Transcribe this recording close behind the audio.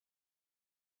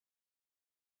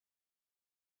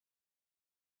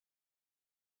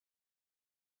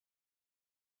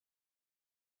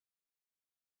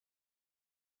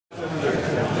Thank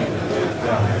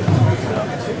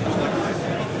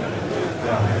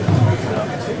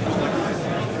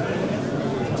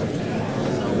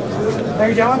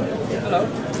you, gentlemen. Hello.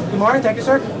 Good morning. Thank you,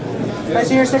 sir. Can I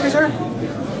see your sticker, sir?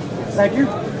 Thank you. I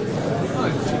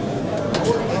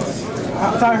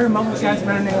thought I heard mumble shots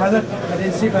about anything other. I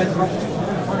didn't see, but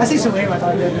I see some wave. I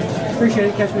thought I did. Appreciate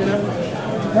it. Catch me there.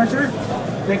 Right, sir.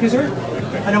 Thank you, sir.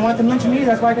 I don't want them lynching me.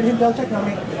 That's why I got him double checking on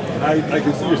me. I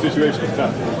can see your situation is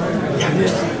tough. Yeah, it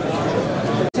is.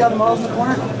 See all the models in the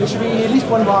corner? There should be at least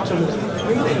one box of this.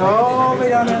 All the way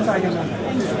down the inside.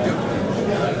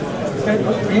 Okay,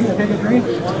 green. Okay, good green. I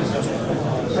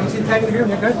can see the tag of the here.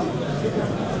 They're good.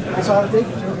 I saw the thing. I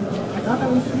thought that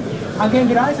was. I'm getting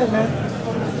good eyesight, man.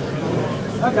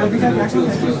 Okay, good tag.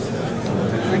 Excellent. Thank you.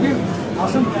 Thank you.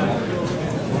 Awesome.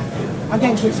 I'm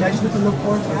getting good. So I just look to look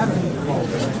forward to having it.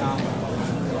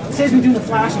 It says we're doing the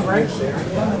flashing, right?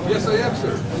 Yes, I am,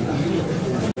 sir.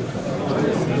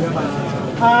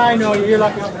 I know, you're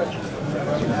lucky.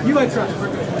 You might trust.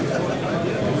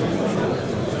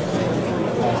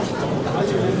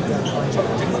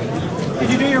 Did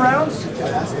you do your rounds?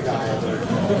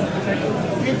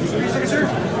 Sir?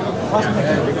 Awesome.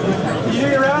 Did you do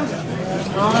your rounds?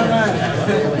 All right.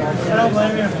 I don't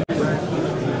blame you.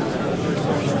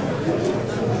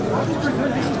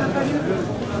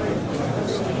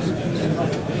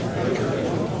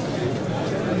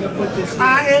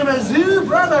 I am a zoo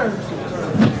brother.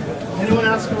 Anyone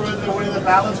ask for where the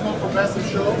ballots go for best of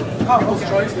show? Oh, People's okay.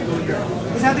 choice, they go here.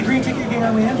 Is that the green ticket you're getting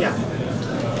on the end? Yeah.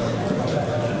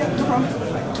 Yeah, no problem.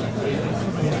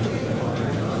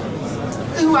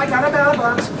 Ooh, I got a ballot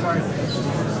box. Sorry.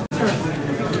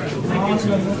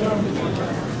 Awesome.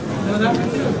 No, that one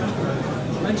too.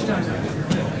 Lunchtime.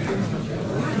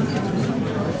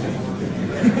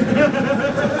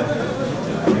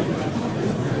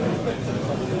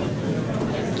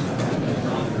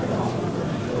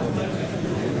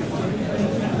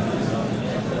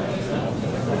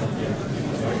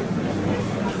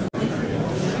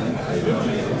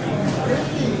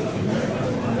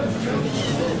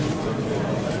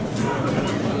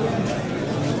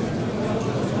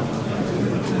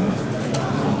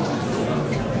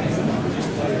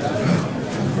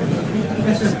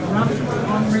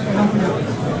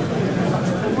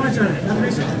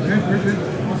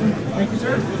 Thank you,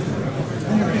 sir.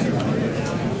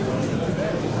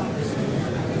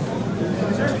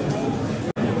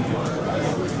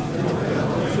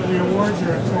 So the awards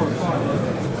are at 4 o'clock.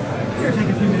 Here, take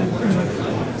a few minutes.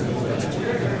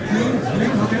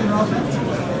 Okay, we're all set.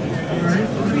 All right.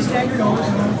 It'll be staggered over, so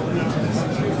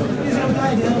he's no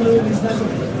idea. That's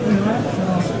what, you know that. So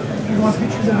you want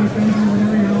pictures of your friends or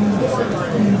whatever, you know.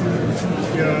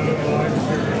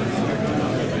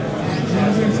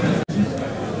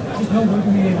 Just no work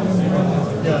me.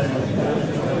 Yeah.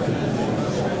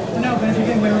 No, but if you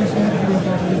get where we're standing, you're going to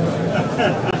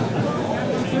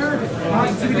sure. All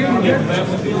right, so you're doing good.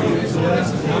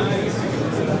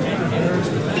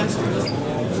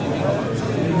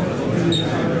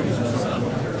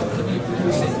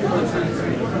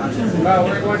 Wow,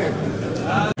 where are you going here?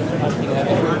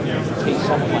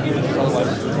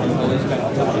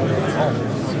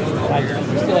 I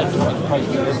still have too much price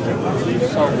to list.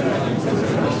 So,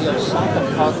 the Osaka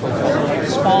cockroach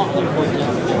was small and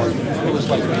it was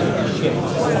like shit.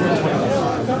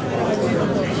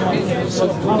 So,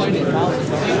 probably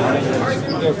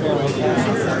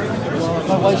 $1,000.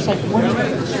 My wife's like, what is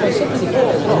it? So I said to the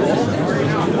girl,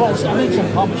 well, I made some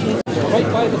competitions right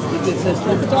by the thing that says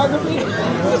no photography.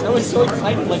 I was so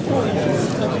excited, like, holy shit, this is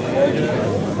such a gorgeous.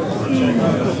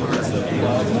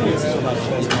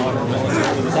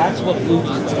 That's what blew me.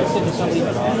 I said to somebody,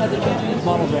 the Japanese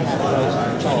models are half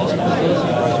price, Chinese models,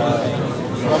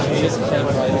 Russian is the same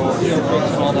price,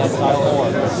 and all that style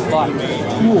more. But,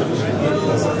 cool.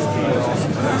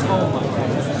 Oh my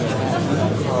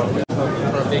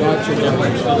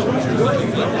God.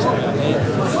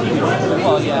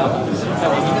 Well, yeah.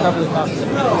 When you cover the cost of the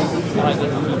and I get the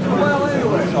people.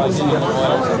 So I did the oils and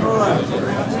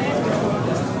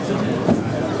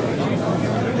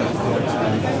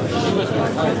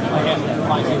I have to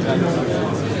find you guys.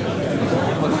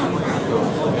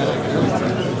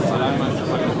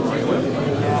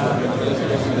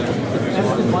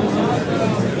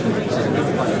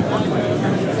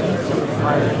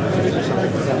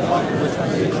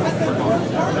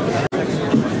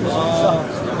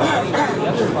 The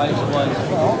other advice was,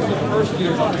 well, the first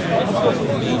year on the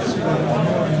leads.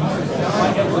 My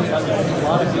head was under a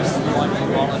lot of people want to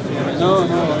volunteer. No.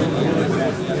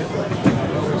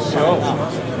 So, you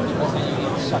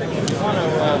want to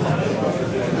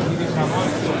become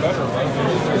better, right?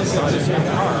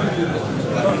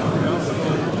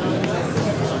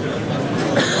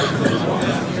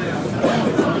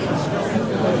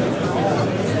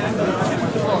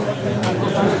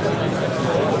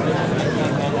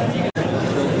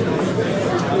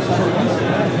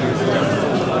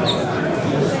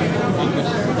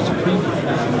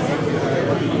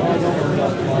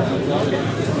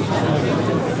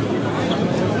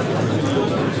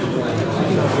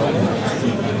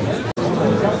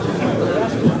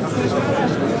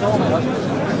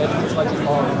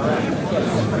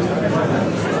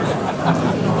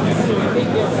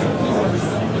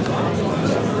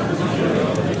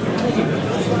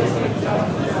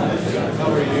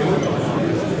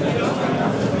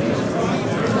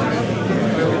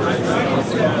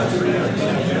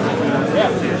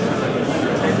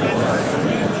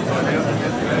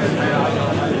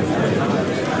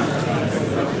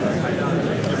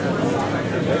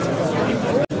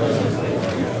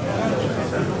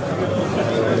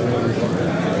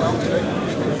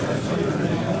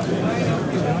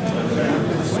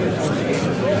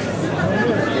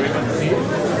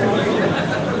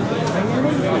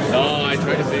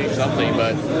 something,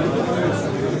 but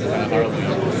kind of hardly.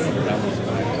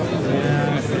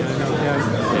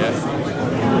 Yeah.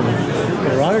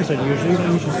 Marauders unusual.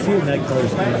 You should see it in that color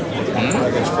scheme.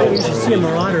 You should see a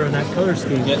marauder in that color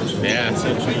scheme. Yeah, it's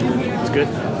good.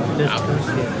 This color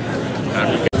scheme.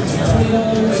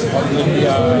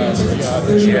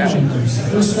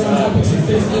 First one up in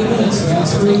 15 minutes.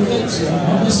 That's 3 clicks.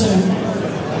 On the center.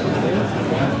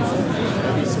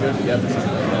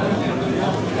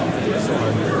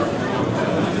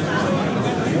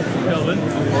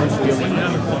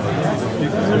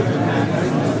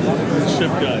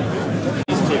 Ship guy.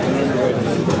 He's taking over right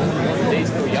now. He's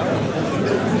still young.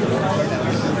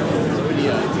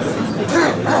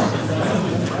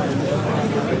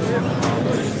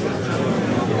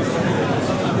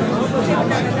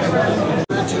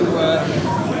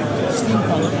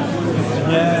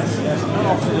 Yes.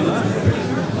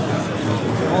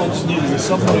 All it's needed is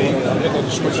somebody to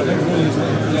switch it.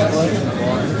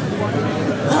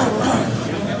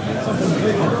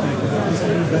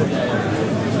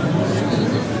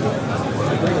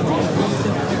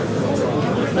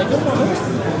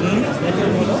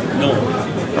 No.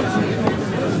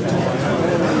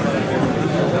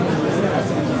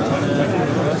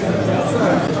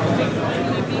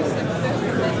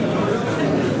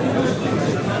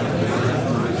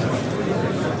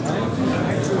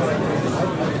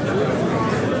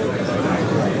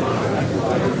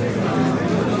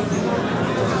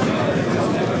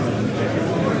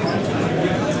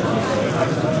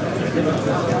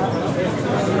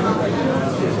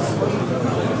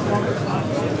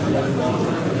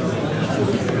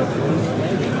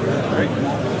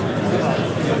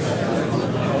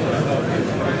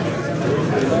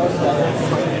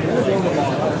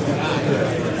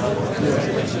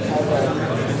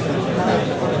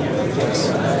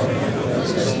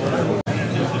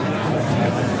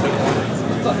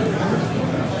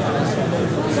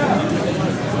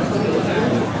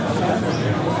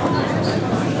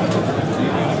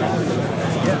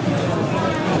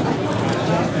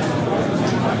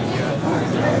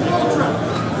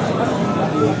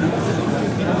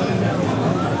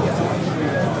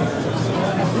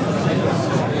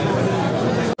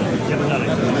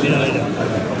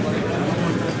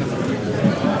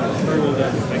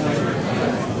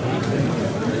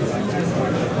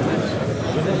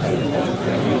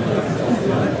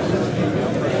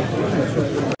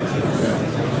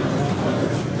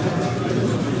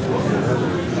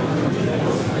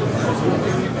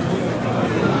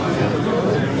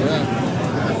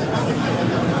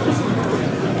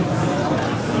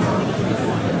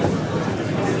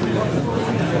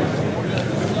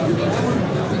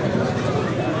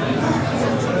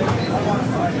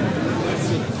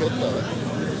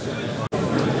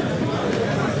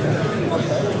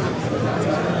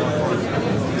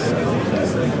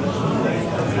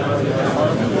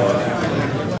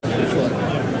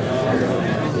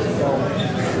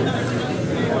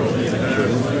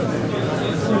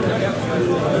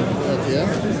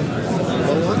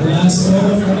 Last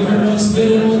call for everyone's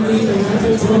bid on the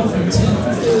raffle draw from 10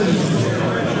 to 30.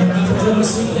 The raffle draw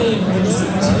is 3 days.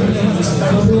 Just a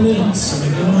couple of minutes. So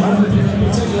get on over and pick up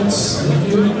your tickets. Thank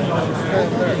you.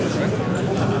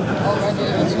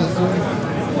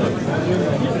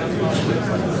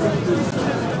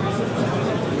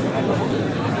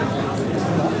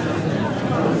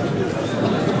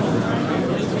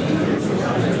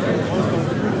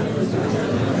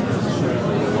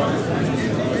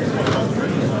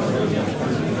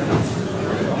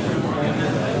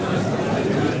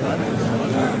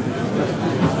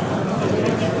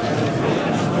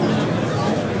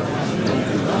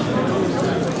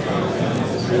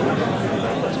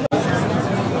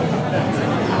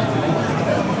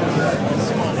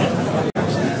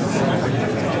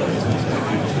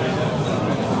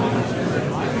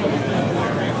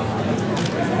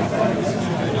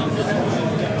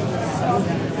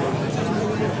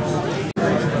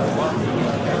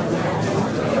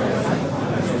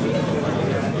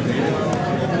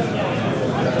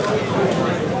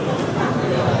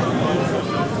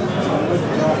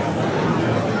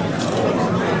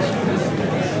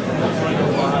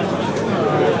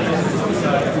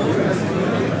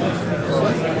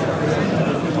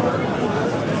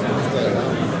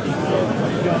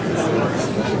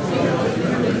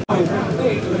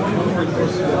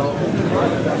 The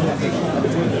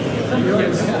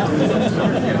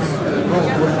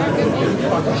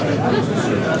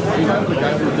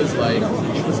guy with this like,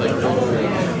 he was like,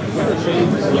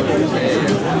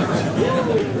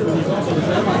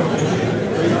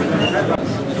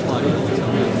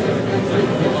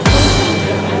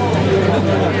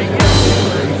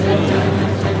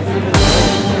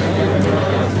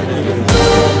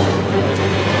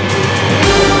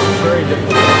 very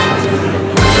difficult.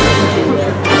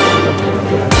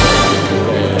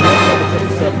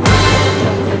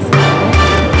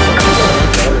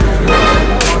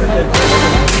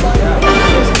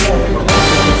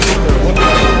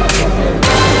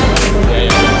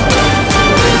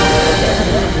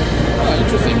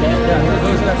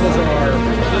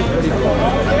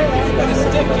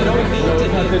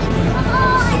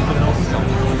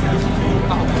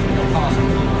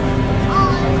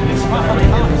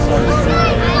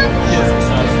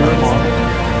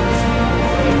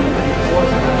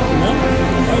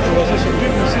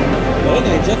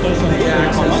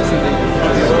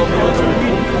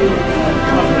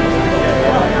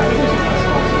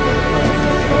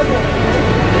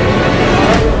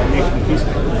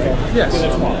 Yes.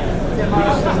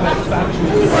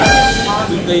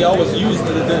 They always use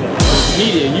the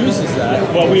media uses that.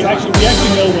 Well, we actually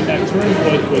know when that term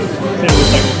was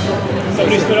like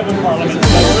somebody stood up in Parliament.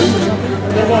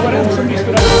 Well, what happened? Somebody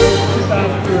stood up just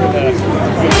after the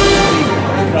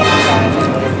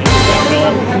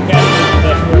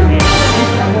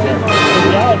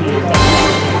reality is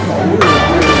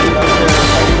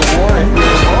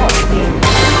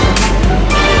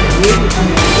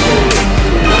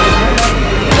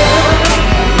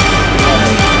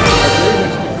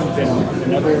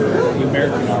another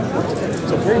American offer.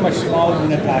 So very much smaller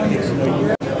unit tactics. You know, you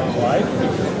live.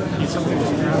 It's something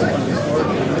that's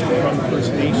from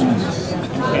First Nations in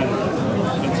Canada.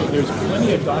 And so there's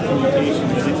plenty of documentation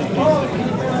that indicates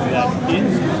that in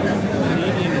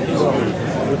Canadian history,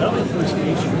 without the First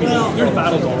Nation, there's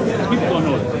battles all over. People don't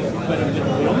know it. But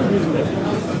the only reason that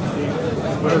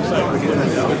we're excited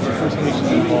is the First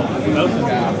Nations involved without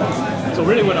them. So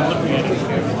really what I'm looking at is the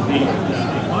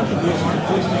contribution the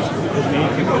First Nations was made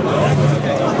to develop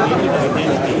Canadian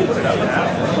identity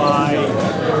by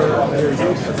their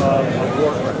use of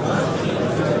war.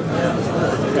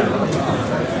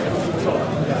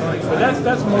 So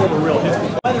that's more of a real history.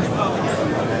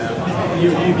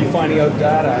 You'd be finding out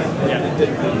data.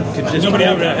 Nobody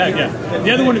ever had, yeah.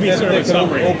 The other one would be sort of a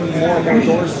summary. Open more and more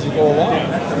doors as you go along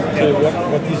to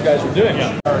what these guys are doing.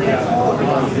 Yeah.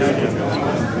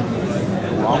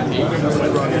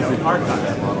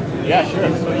 Yeah, sure.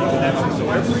 So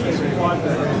every squad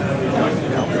that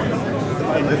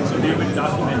so they would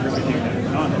document everything that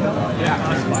went on.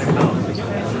 Classified house.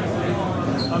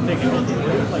 I'm thinking, well,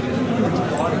 like,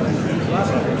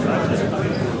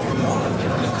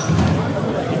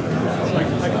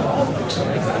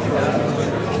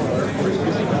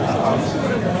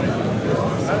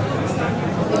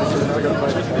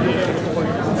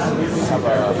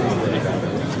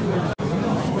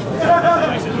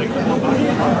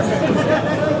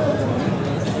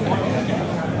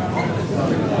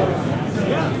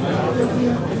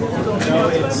 No,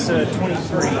 it's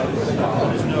 23.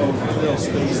 There's no real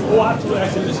space. oh, absolutely.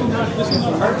 Actually, this is not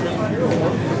hard.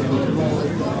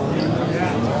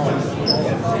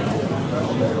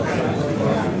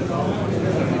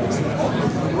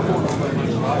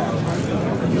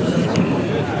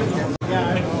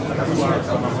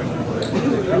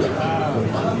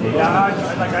 Yeah,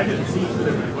 I didn't see it.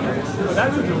 But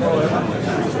that would be roll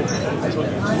That's what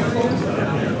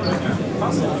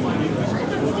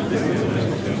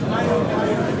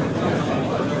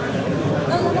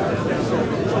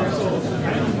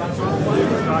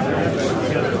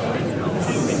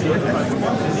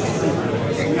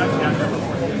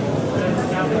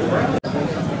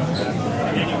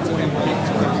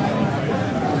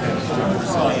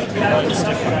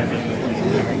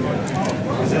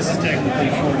This is technically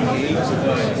 48, but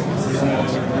there's no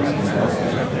other rooms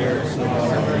up there, so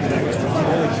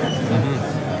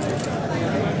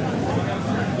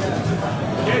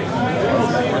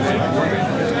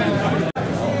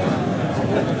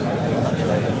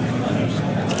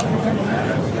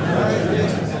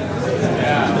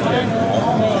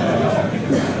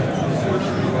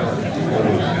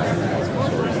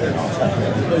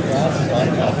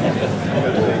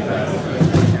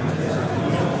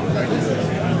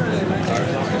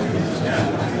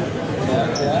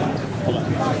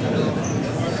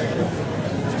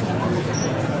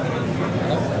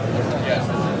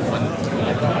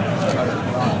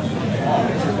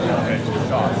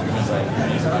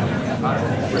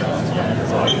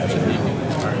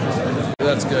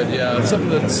That's good, yeah. It's something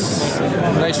that's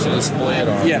nice to display it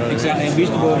on. Yeah, exactly. And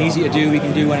reasonable and easy to do. We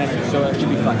can do whenever, so it should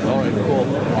be fun. All right, cool.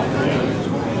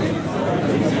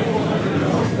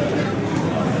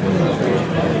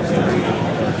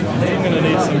 I'm going to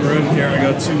need some room here. I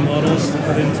got 2 models to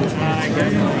put into tag. I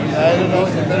don't know.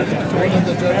 You better talk to one of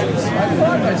the judges. I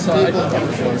thought I saw it.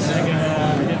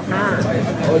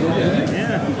 Oh, did you?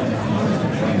 Yeah.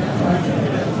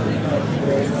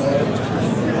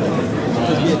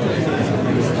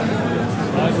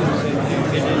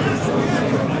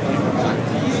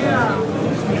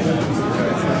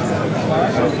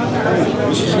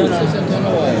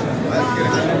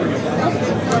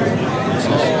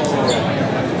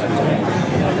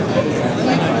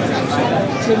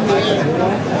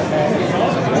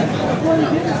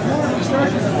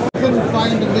 Couldn't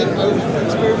find the mid. I was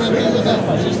experimenting with that.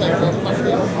 It's just like, well, fuck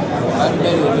this. I've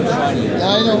made it a bit shiny. Yeah, I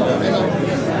know.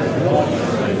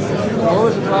 What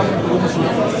was the problem with the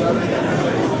windshield?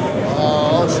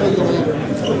 I'll show you later.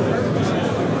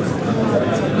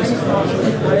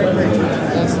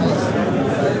 That's nice.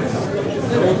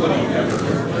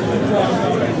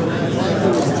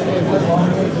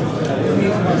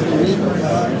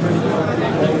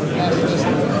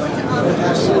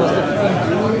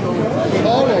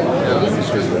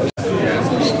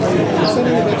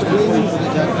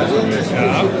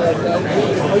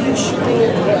 Are you shooting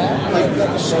it back,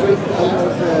 like straight out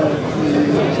of the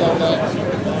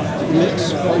mix,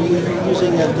 or are you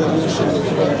using a dilution as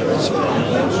well?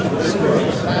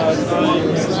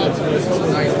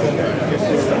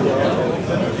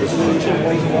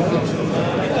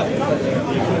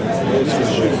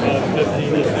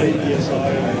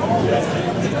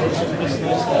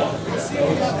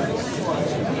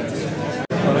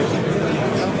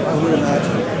 I would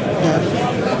imagine. Yeah.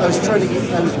 I was going to get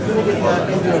back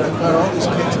into it. I've got all these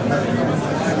kits, a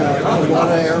lot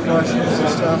of airbrushes and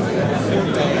stuff.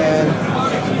 And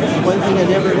one thing I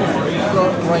never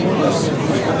got right was with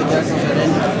the decals that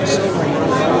ended up silver. I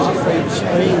was afraid of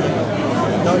spraying it,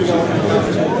 not knowing how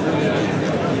to.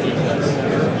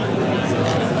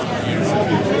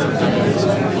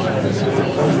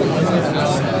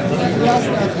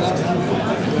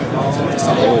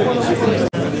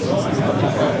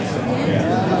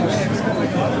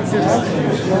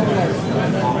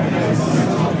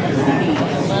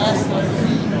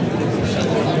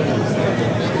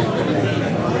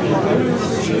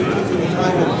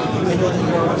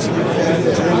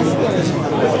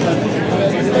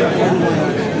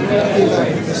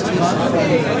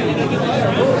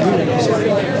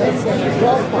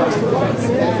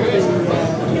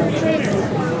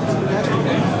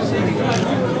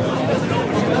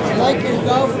 Like your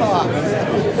golf off.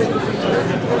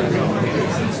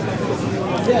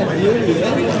 Yeah, really,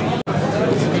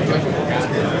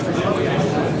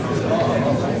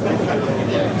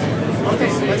 Okay,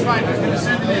 that's fine. I'm going to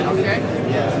send it in, okay?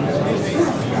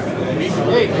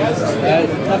 Hey,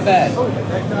 not bad.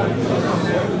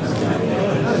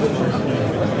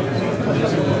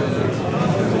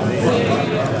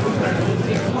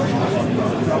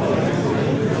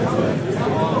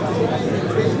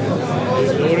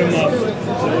 Load him up.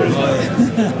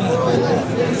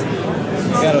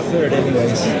 Got a third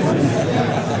anyways. I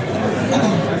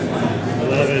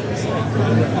love it.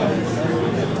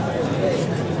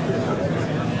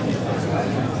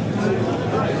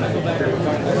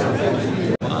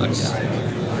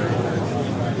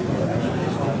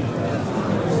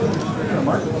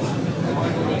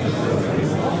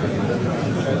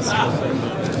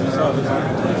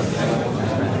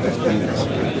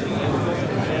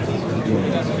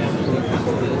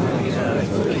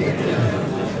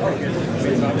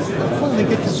 Finally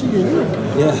get to see you.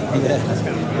 Yeah.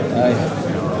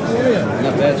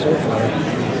 Not bad so far.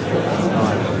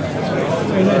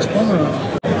 Very nice camera.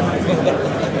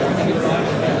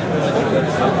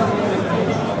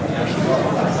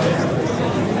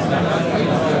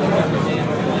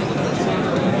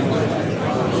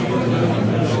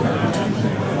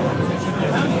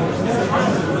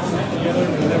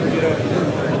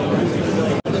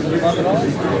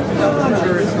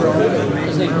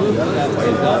 Because they moved to that way.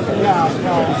 We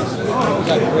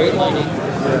got great lighting.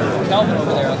 Calvin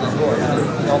over there on the board.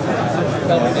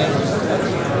 Calvin Andrews.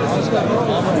 He's got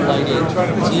phenomenal lighting.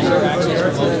 It's easier access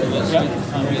for most of us.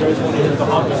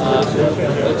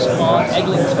 It's small,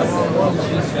 Eglin's stuff.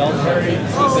 Sweet Belgium,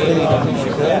 Bailey, nothing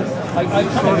like that. I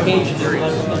come occasionally.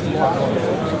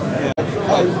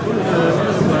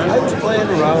 I was playing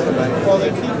around with that. Well,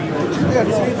 they keep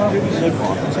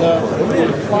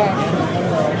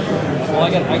Well, I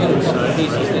got some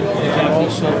pieces that the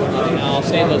Japanese sold. I'll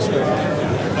save those for.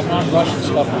 non-Russian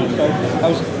stuff on it. So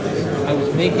I was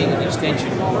making an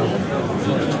extension cord,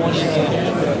 so it's 20-inch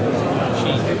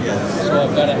machine. So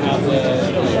I've got to have the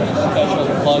special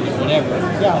plug and whatever.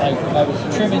 And I was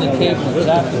trimming the cable and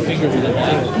zapped the finger with it, and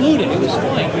I glued it. It was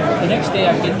fine. The next day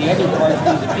I get the other part,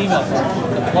 the female part,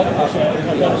 the plug part.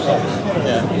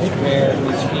 It's rare,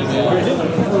 it's female.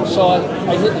 So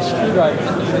I hit the screwdriver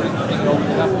and the thing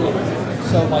opened up a little.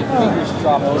 So my fingers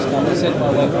dropped this time. I said to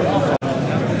my wife,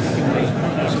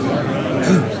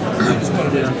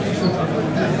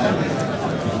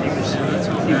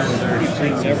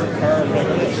 never carved like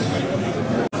this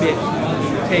bit on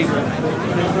the table.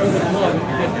 They throw the plug.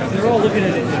 They're all looking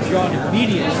at it and John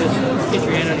immediately says, get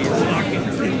your hand out of your pocket.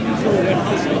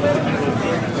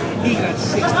 He got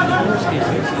 60 horses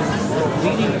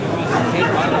leaning across the head,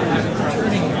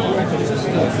 turning over,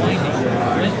 still winding,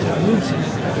 went to loosen it.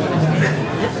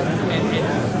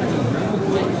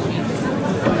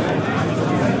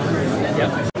 Yep.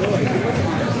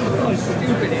 Oh,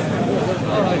 stupid.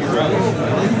 Oh, you're right.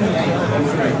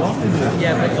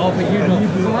 Yeah, but you know,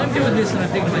 well, I'm doing this and I'm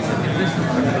thinking to myself, you know, this is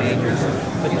pretty dangerous,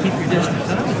 but you keep your distance.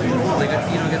 And I was doing all, I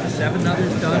got the 7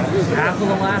 others done, half of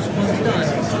the last one's done,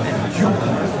 and jump.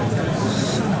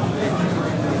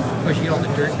 Of course, you get all the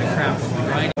dirt and the crap from the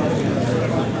grinding.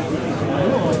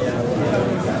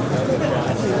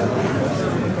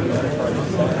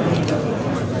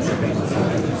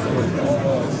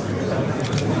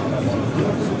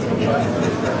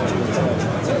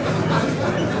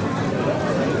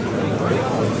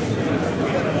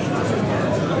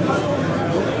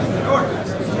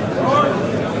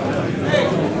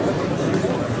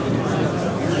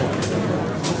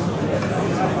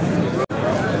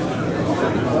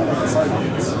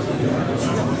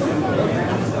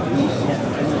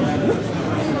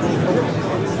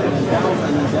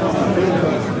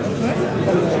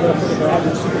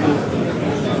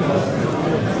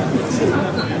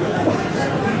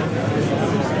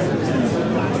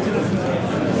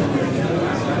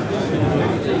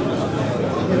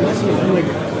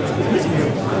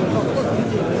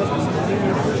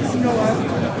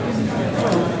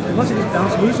 It must have just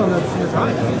bounced loose on the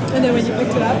drive. And then when you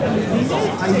picked it up and you cleaned it?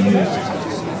 I used...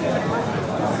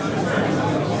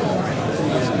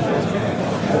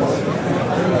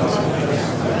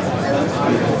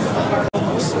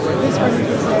 This one is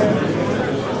there.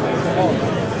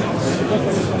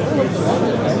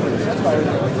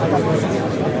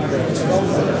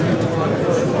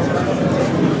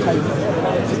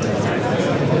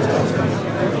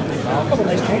 A couple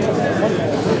nice paints on that one.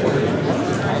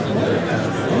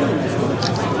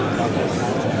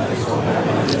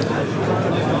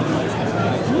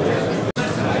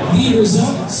 The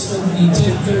results of the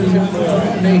 10:31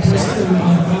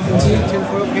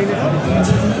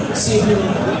 gentlemen, save the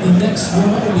next draw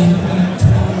will be happening at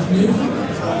 12 noon.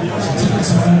 So tickets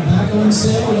are back on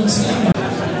sale once again.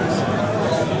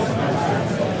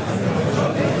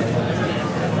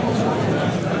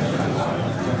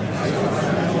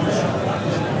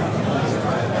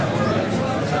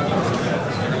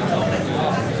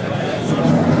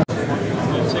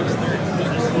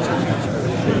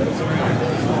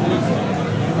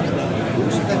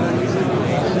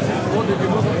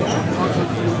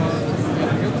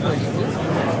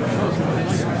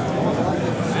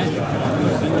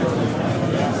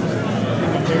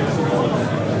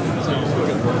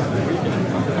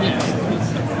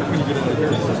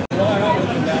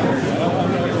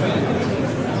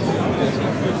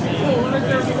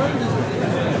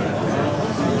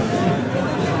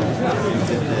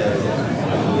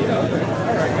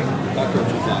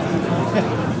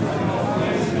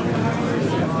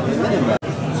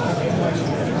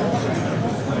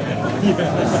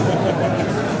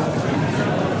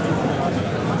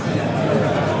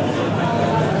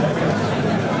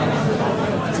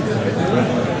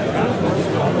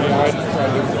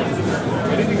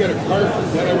 I didn't get a cart,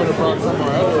 then I would have brought some of my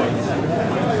other ones.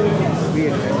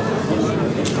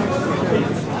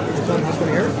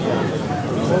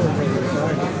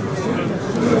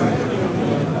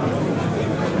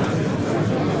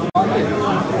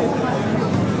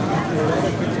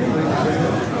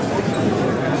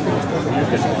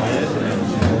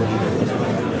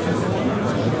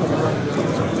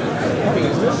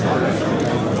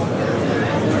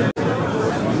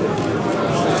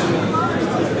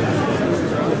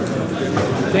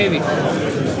 Davey,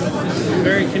 this is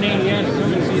very Canadian.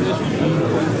 Come and see this one.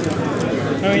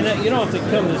 I mean, you don't have to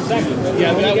come to the second.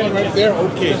 Yeah, that one right there,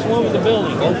 okay. This one with the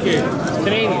building. Okay. It's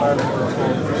Canadian.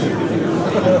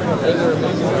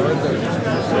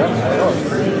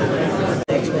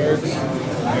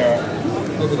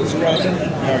 Yeah. over the scratching.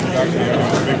 Yeah, exactly. There's a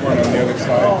big one on the other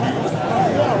side.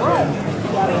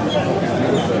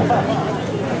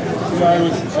 Yeah, I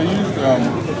used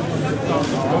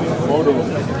photo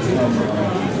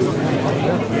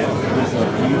there's a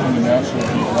paint in the National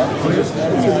Geographic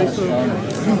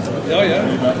Oh yeah.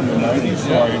 back in the 90s,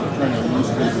 so I kind of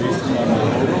loosely based on the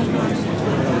photo.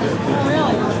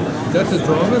 That's a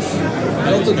Dromus?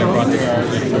 Delta Dromus? Yeah, I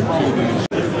took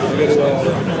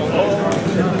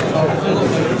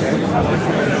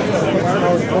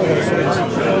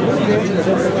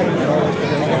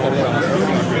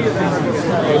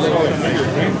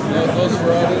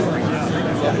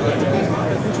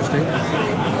Interesting.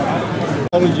 I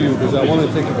followed you because I wanted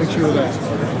to take a picture of that.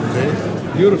 Okay.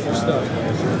 Beautiful stuff.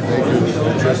 Thank you.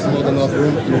 Just not enough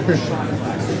room here.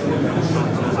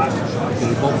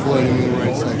 Hopefully in the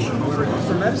right section.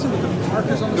 For medicine, the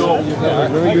markers on the Yeah,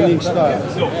 very unique style.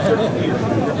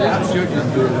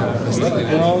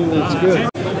 Well, it's good.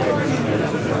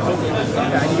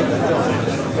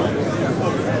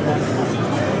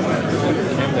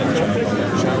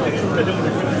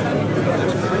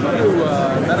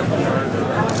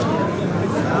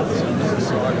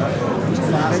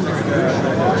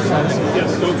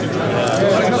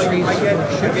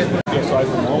 Size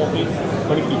of normal feet,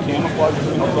 but if you camouflage,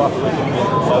 you know, drop it right in the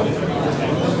blood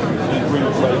and bring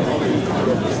it right.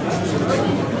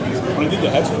 When I did the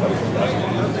head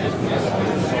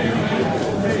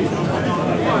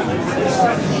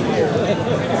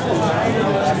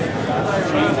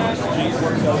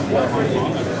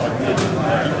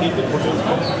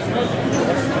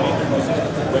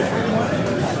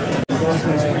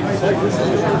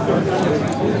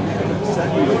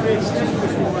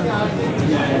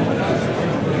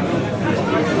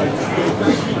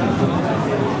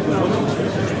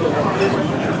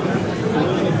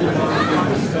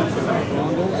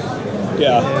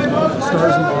yeah.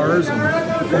 Stars and bars, and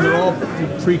they're all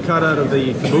pre-cut out of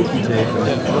the kabuki tape.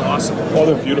 They're awesome. Oh,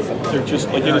 they're beautiful. They're just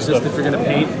like Just if you're gonna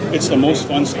paint. it's the most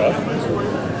fun stuff.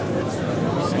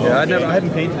 Yeah, I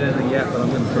haven't painted anything yet, but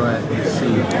I'm gonna try it and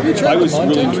see. I was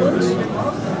really nervous.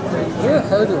 They're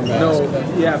harder masks. No,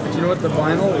 yeah, but you know what? The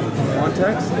vinyl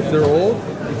Montex, if they're old,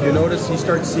 if you notice, you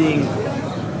start seeing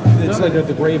it's like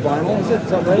the gray vinyl. Is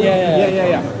that right?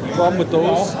 Yeah. Problem with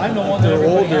those, I'm the one they're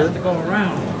older. to go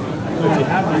around. If you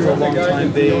have them for a long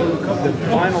time, the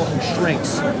vinyl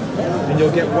shrinks, and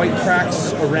you'll get white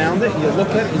cracks around it. You look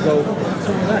at it, and you go, "What's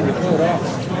wrong with that?" And you pull it off.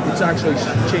 It's actually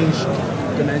changed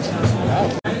dimensions. Wow.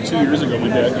 2 years ago, my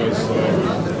dad goes,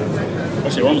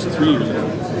 actually almost 3 years ago,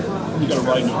 he got a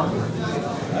ride now.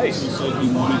 Nice. He said he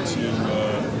wanted to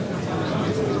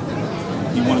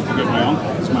get my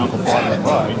uncle, because my uncle bought him a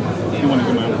ride. He wanted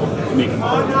to get my uncle to make him a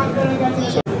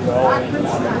ride. So Bell wanted to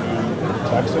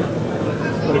tax it,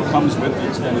 but it comes with the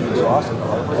extended exhaust. So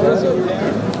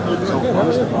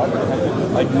honest to God,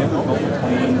 I'd never built a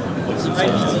plane like so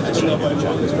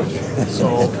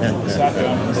sat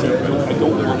down and said, I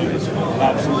don't want it.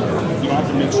 Absolutely. You don't have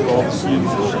to make sure all the seams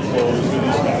are closed and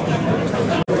this that.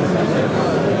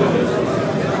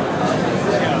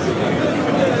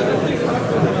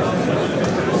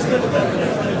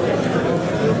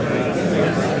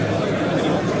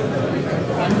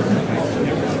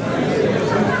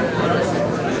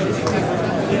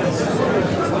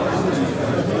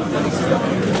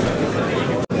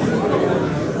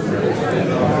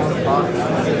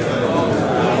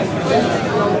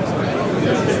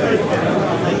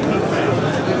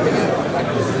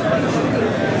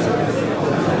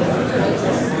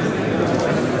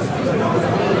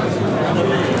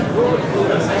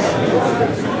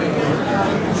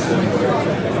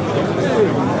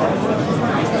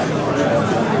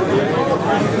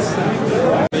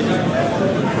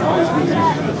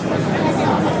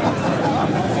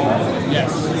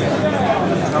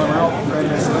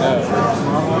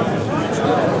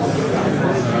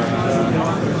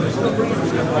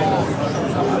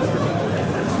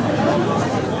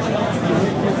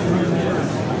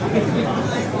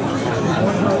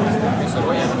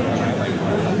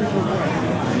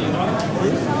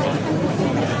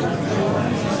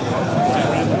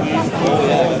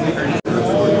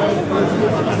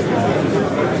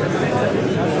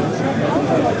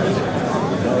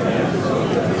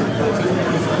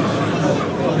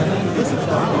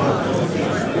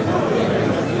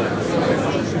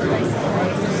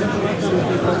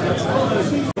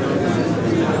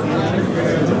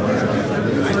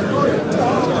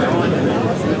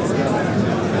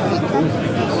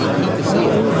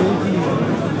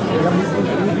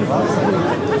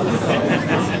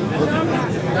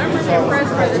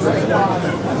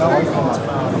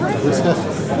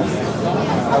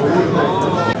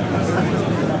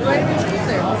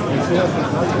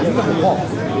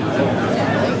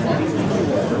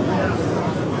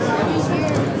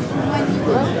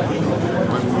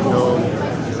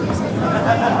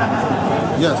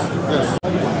 Yes, yes.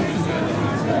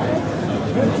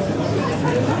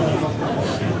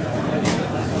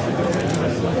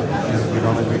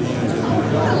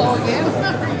 Hello again.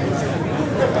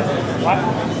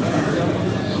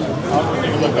 I'll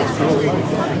take a look. That's cool.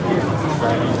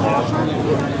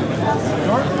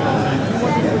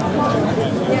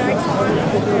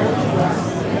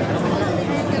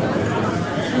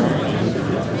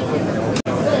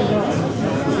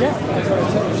 Yeah,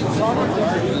 I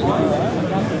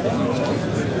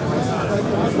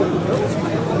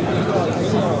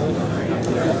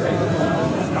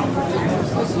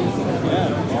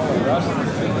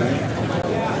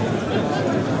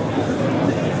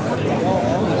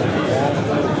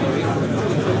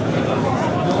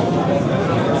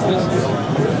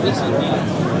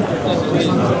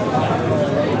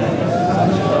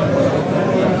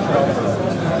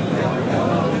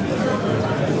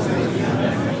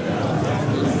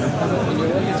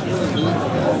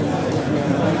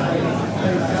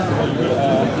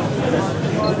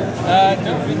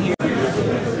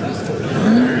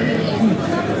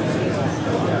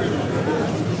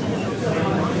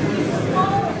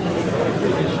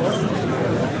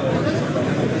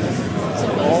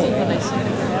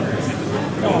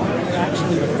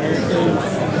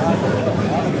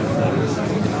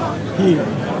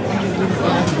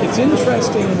It's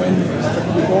interesting when you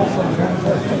go from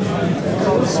contact to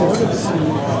contact, sort of see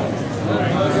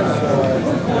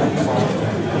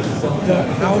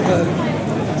how the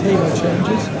table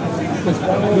changes. With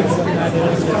one of them that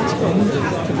is its end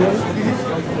to build.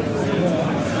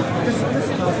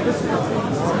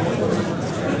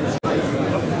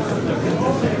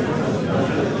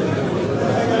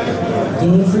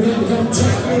 Don't forget to come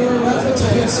check your raffle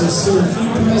tickets. There's still a few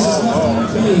prizes left on the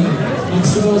page.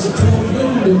 Next draw is at 12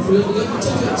 noon. Don't forget to get the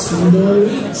tickets. $1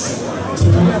 each. $10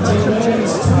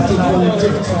 is 25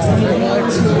 tickets for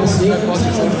 $20. And you'll see it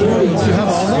until 40. You have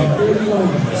all that?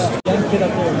 $30. Young kid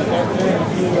up there in the dark there, a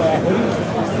few hoodies.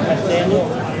 That's Daniel.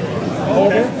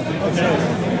 Over.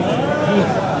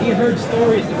 He heard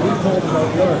stories that we told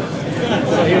about yours.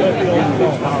 So he went to the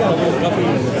old got a little puppy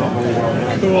in the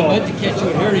cool. I went to catch you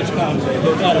at Heritage Concert.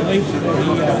 They got a link for the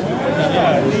oh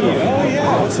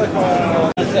yeah, it's like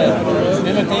that's an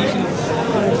imitation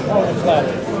flower.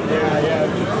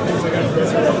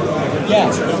 Yeah.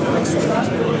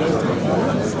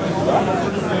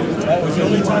 That was the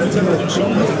only time it's ever been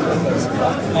shown. I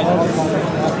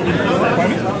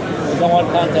don't want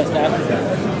a contest after that.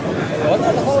 What the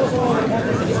hell is wrong with the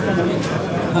contest? It just come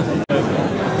in.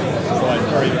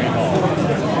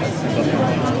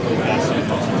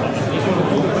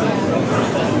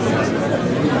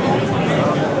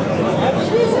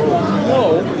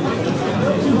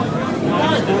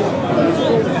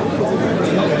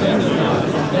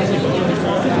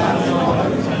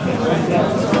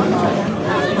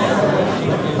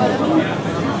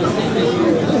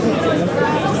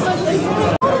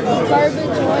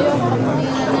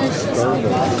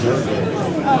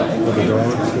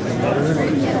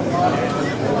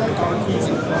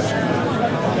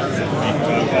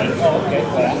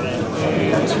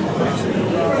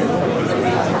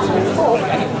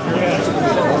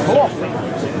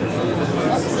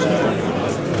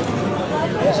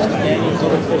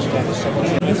 garbage oil company,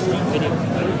 and there's just like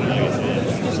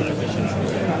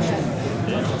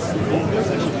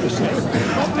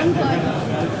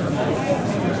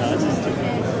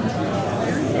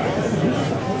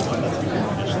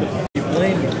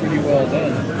Pretty well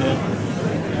done.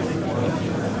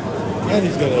 And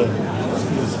he's got a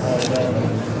small down.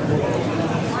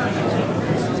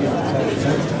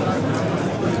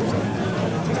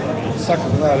 Suck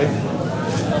for that, eh?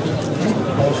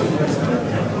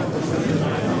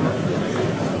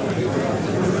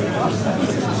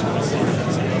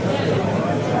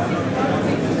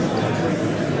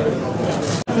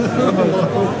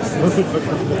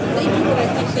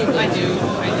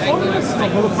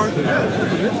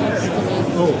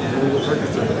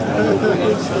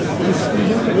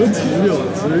 It's real.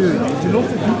 It's really. Do you know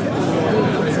the details?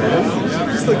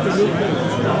 Just like the real thing.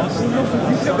 You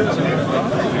know the details.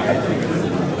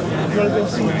 You gotta go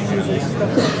see these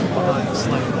stuff.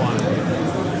 Slide one.